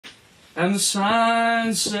And the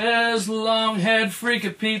sign says, long-haired freak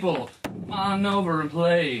of people, come on over and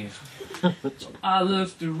play. So I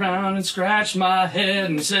looked around and scratched my head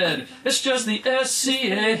and said, it's just the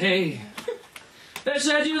SCA. They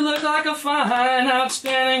said, you look like a fine,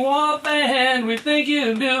 outstanding warp band, we think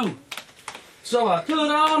you do. So I put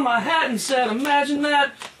on my hat and said, imagine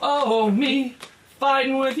that, oh, me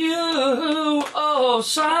fighting with you. Oh,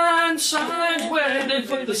 signs, signs, where did they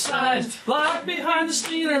put the signs? Locked behind the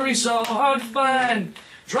scenery, so hard to find.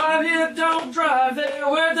 Drive here, don't drive there,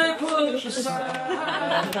 where'd they put the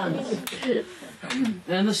signs?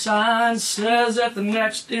 And the sign says at the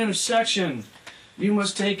next intersection, you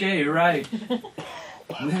must take a right.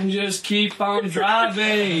 And then just keep on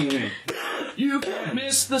driving. You can't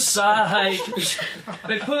miss the sight.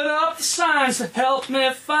 They put up the signs to help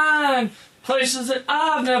me find places that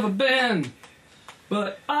I've never been.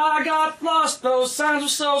 But I got lost, those signs were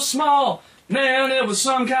so small. Man, it was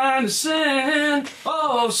some kind of sin.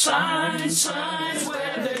 Oh, signs, signs,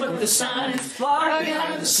 where they put the signs? Locked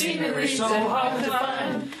behind the scenery, so hard to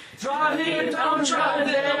find. Drive here, don't drive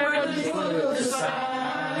there, where they put the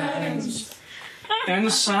signs? And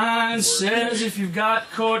the sign says if you've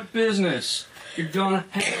got court business, you're gonna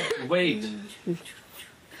have to wait.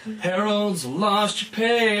 Harold's lost your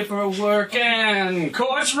paperwork and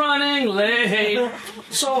court's running late.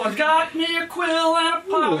 So I got me a quill and a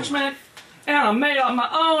parchment, and I made up my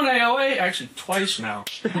own AOA, actually twice now.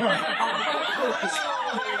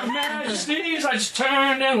 Majesties, I just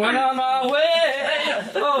turned and went on my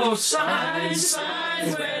way. Oh, signs,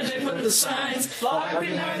 signs, where they put the signs? Locked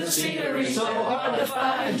behind the scenery, so hard to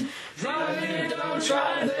find. Drive here, don't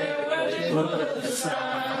drive there, where they put the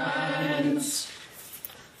signs?